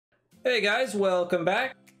Hey guys, welcome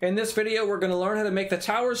back. In this video, we're going to learn how to make the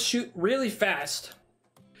towers shoot really fast.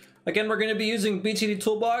 Again, we're going to be using BTD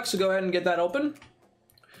Toolbox, so go ahead and get that open.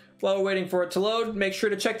 While we're waiting for it to load, make sure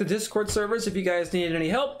to check the Discord servers if you guys need any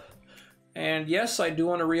help. And yes, I do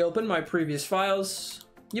want to reopen my previous files.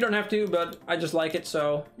 You don't have to, but I just like it,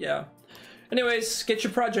 so yeah. Anyways, get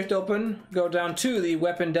your project open, go down to the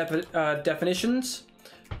weapon definitions,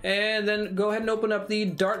 and then go ahead and open up the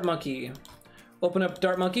Dart Monkey. Open up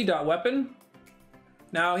dartmonkey.weapon.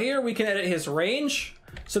 Now here we can edit his range.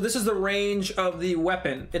 So this is the range of the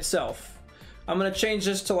weapon itself. I'm gonna change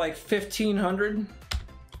this to like 1500.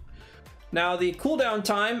 Now the cooldown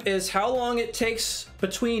time is how long it takes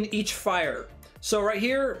between each fire. So right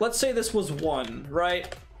here, let's say this was 1,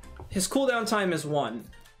 right? His cooldown time is 1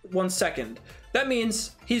 second. That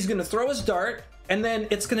means he's gonna throw his dart and then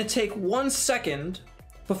it's gonna take 1 second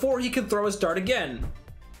before he can throw his dart again.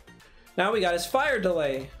 Now we got his fire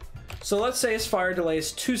delay. So let's say his fire delay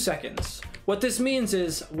is 2 seconds. What this means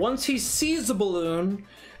is once he sees the balloon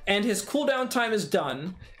and his cooldown time is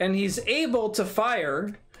done and he's able to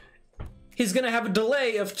fire, he's gonna have a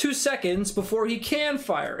delay of 2 seconds before he can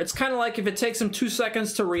fire. It's kind of like if it takes him 2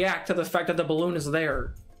 seconds to react to the fact that the balloon is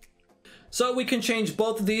there. So we can change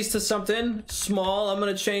both of these to something small. I'm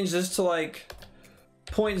gonna change this to like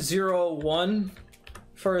 0.01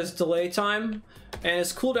 for his delay time. And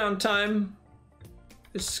his cooldown time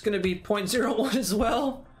is gonna be 0.01 as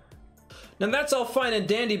well. Now that's all fine and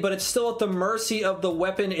dandy, but it's still at the mercy of the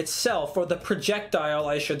weapon itself, or the projectile,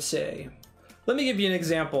 I should say. Let me give you an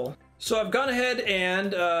example. So I've gone ahead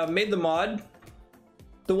and made the mod,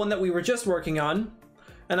 the one that we were just working on,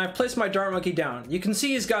 and I've placed my Dart Monkey down. You can see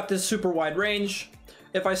he's got this super wide range.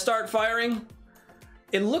 If I start firing,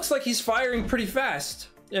 it looks like he's firing pretty fast.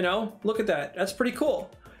 You know, look at that, that's pretty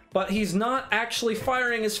cool. But he's not actually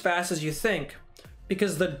firing as fast as you think,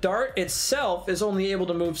 because the dart itself is only able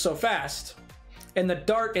to move so fast, and the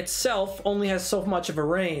dart itself only has so much of a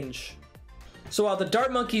range. So while the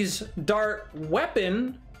Dart Monkey's dart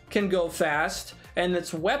weapon can go fast, and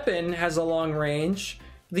its weapon has a long range,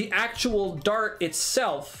 the actual dart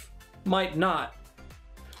itself might not.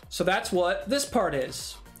 So that's what this part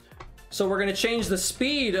is. So we're going to change the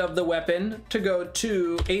speed of the weapon to go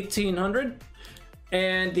to 1800.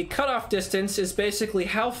 And the cutoff distance is basically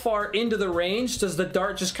how far into the range does the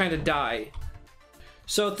dart just kind of die.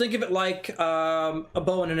 So think of it like a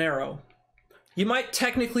bow and an arrow. You might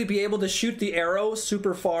technically be able to shoot the arrow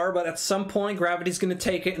super far, but at some point gravity's going to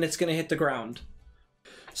take it and it's going to hit the ground.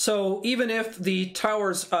 So even if the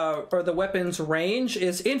tower's or the weapon's range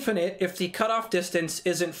is infinite, if the cutoff distance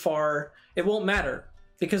isn't far, it won't matter,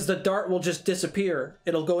 because the dart will just disappear.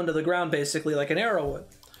 It'll go into the ground basically like an arrow would.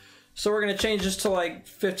 So we're going to change this to like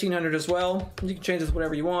 1500 as well. You can change this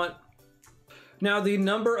whatever you want. Now the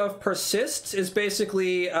number of persists is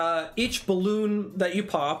basically each balloon that you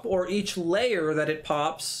pop, or each layer that it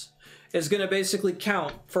pops, is going to basically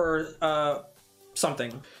count for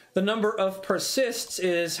something. The number of persists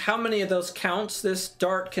is how many of those counts this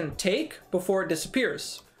dart can take before it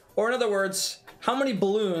disappears. Or in other words, how many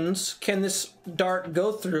balloons can this dart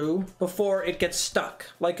go through before it gets stuck?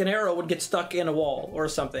 Like an arrow would get stuck in a wall or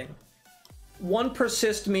something. 1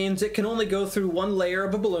 persist means it can only go through 1 layer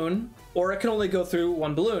of a balloon, or it can only go through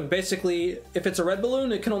 1 balloon. Basically, if it's a red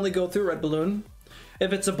balloon, it can only go through a red balloon.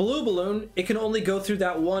 If it's a blue balloon, it can only go through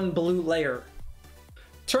that 1 blue layer.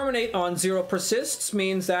 Terminate on 0 persists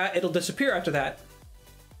means that it'll disappear after that.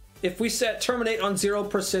 If we set terminate on 0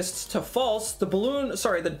 persists to false,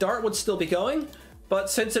 the dart would still be going,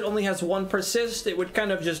 but since it only has 1 persist, it would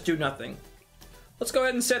kind of just do nothing. Let's go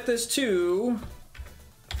ahead and set this to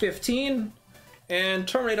 15 and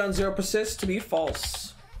terminate on 0 persists to be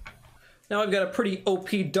false. Now I've got a pretty OP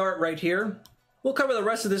dart right here. We'll cover the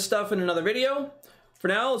rest of this stuff in another video. For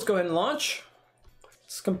now, let's go ahead and launch.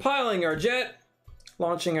 It's compiling our jet,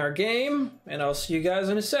 launching our game, and I'll see you guys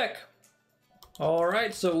in a sec.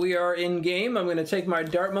 Alright, so we are in game. I'm going to take my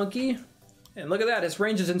Dart Monkey, and look at that, his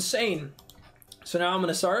range is insane. So now I'm going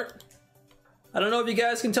to start. I don't know if you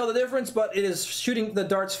guys can tell the difference, but it is shooting the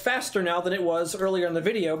darts faster now than it was earlier in the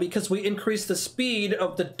video, because we increased the speed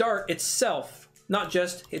of the dart itself, not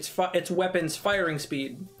just its weapon's firing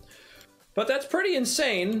speed. But that's pretty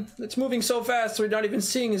insane. It's moving so fast we're not even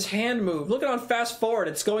seeing his hand move. Look at on fast forward,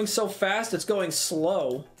 it's going so fast it's going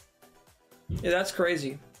slow. Yeah, that's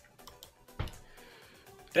crazy.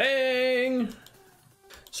 Dang!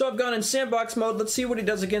 So I've gone in sandbox mode. Let's see what he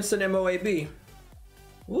does against an MOAB.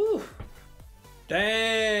 Woo!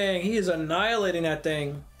 Dang! He is annihilating that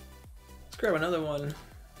thing. Let's grab another one.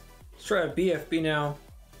 Let's try a BFB now.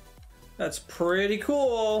 That's pretty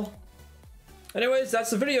cool. Anyways,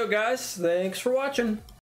 that's the video, guys. Thanks for watching.